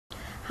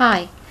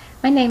Hi,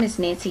 my name is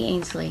Nancy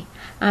Ainsley.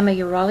 I'm a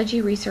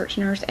urology research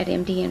nurse at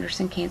MD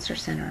Anderson Cancer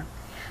Center.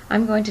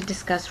 I'm going to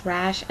discuss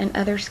rash and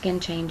other skin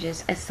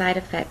changes as side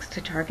effects to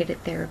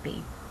targeted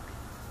therapy.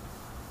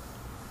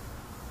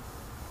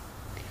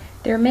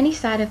 There are many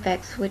side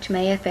effects which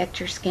may affect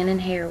your skin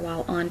and hair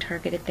while on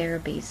targeted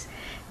therapies.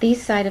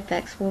 These side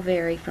effects will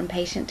vary from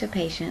patient to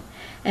patient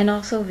and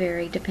also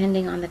vary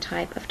depending on the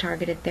type of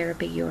targeted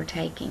therapy you are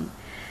taking.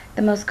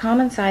 The most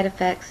common side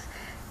effects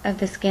of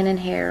the skin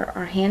and hair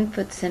are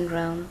hand-foot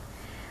syndrome,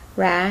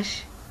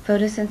 rash,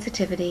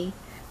 photosensitivity,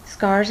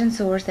 scars and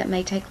sores that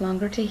may take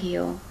longer to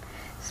heal,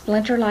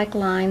 splinter-like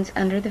lines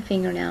under the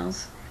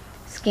fingernails,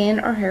 skin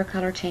or hair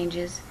color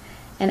changes,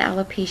 and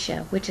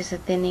alopecia, which is a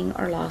thinning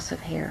or loss of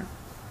hair.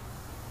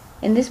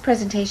 In this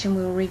presentation,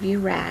 we will review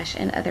rash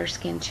and other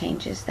skin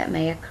changes that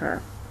may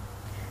occur.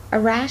 A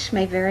rash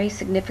may vary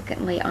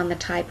significantly on the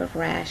type of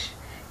rash,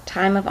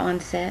 time of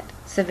onset,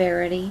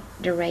 severity,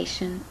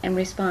 duration, and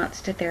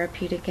response to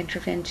therapeutic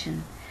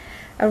intervention.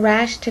 A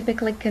rash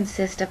typically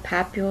consists of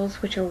papules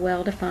which are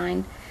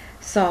well-defined,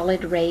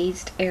 solid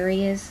raised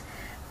areas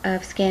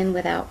of skin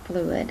without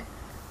fluid,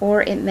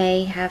 or it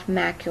may have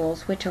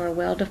macules which are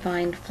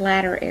well-defined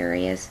flatter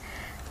areas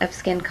of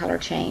skin color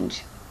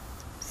change.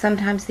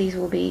 Sometimes these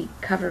will be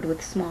covered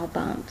with small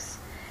bumps.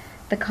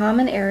 The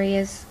common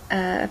areas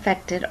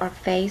affected are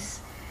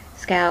face,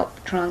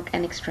 scalp, trunk,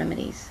 and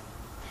extremities.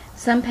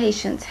 Some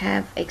patients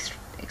have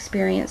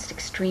experienced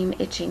extreme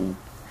itching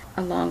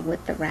along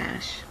with the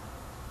rash.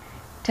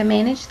 To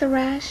manage the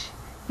rash,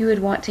 you would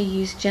want to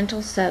use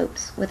gentle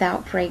soaps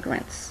without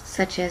fragrance,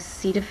 such as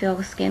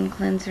Cetaphil Skin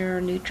Cleanser,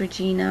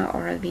 Neutrogena,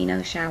 or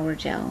Aveeno Shower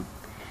Gel.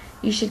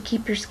 You should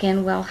keep your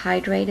skin well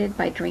hydrated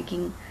by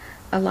drinking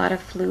a lot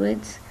of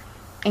fluids,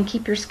 and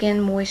keep your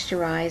skin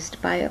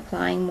moisturized by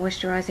applying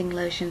moisturizing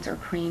lotions or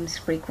creams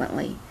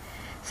frequently,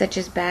 such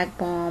as Bag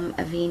Balm,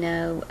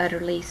 Aveeno,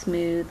 Utterly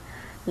Smooth,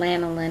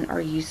 Lanolin,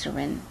 or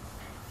Eucerin.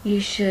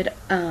 You should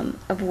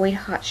avoid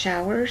hot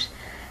showers,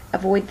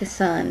 avoid the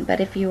sun,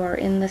 but if you are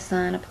in the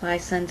sun, apply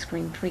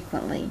sunscreen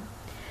frequently.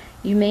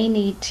 You may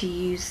need to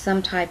use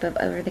some type of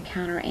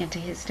over-the-counter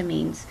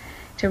antihistamines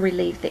to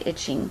relieve the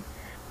itching.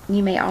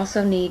 You may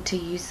also need to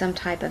use some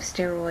type of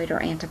steroid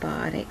or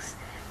antibiotics.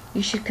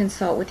 You should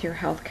consult with your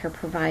healthcare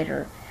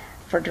provider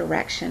for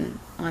direction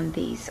on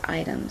these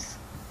items.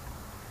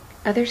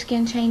 Other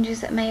skin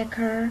changes that may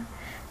occur: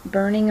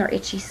 burning or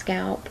itchy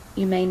scalp.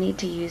 You may need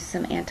to use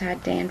some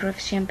anti-dandruff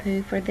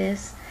shampoo for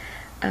this.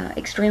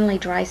 Extremely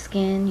dry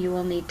skin, you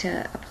will need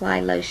to apply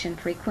lotion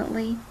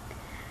frequently.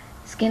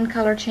 Skin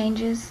color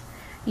changes.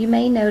 You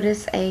may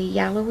notice a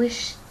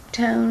yellowish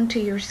tone to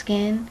your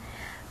skin.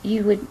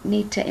 You would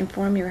need to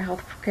inform your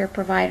healthcare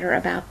provider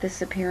about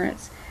this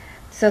appearance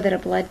so that a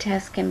blood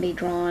test can be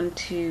drawn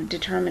to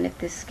determine if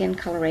this skin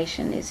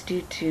coloration is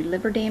due to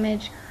liver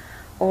damage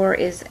or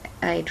is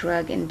a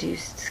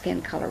drug-induced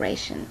skin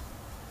coloration.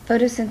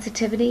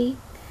 Photosensitivity.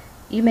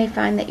 You may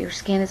find that your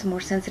skin is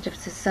more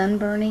sensitive to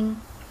sunburning.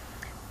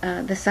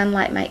 The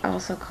sunlight may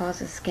also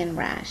cause a skin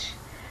rash.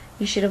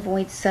 You should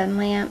avoid sun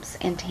lamps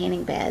and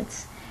tanning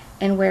beds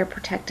and wear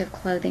protective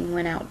clothing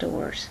when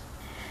outdoors.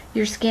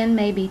 Your skin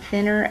may be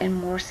thinner and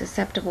more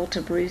susceptible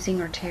to bruising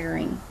or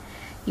tearing.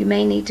 You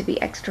may need to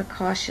be extra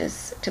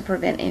cautious to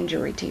prevent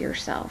injury to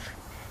yourself.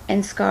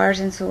 And scars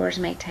and sores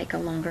may take a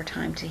longer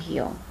time to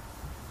heal.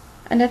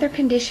 Another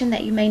condition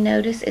that you may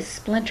notice is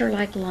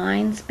splinter-like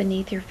lines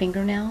beneath your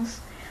fingernails.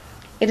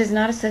 It is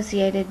not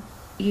associated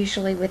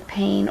usually with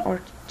pain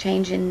or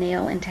change in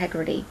nail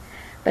integrity,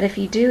 but if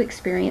you do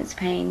experience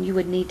pain, you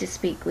would need to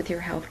speak with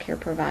your healthcare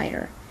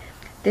provider.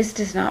 This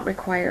does not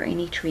require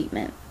any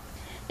treatment.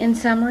 In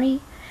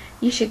summary,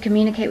 you should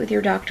communicate with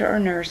your doctor or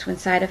nurse when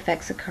side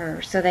effects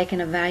occur so they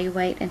can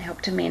evaluate and help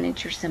to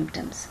manage your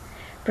symptoms.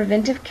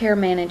 Preventive care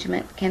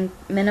management can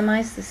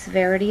minimize the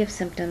severity of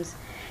symptoms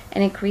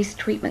and increase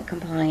treatment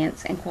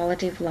compliance and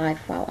quality of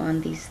life while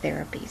on these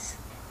therapies.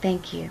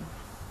 Thank you.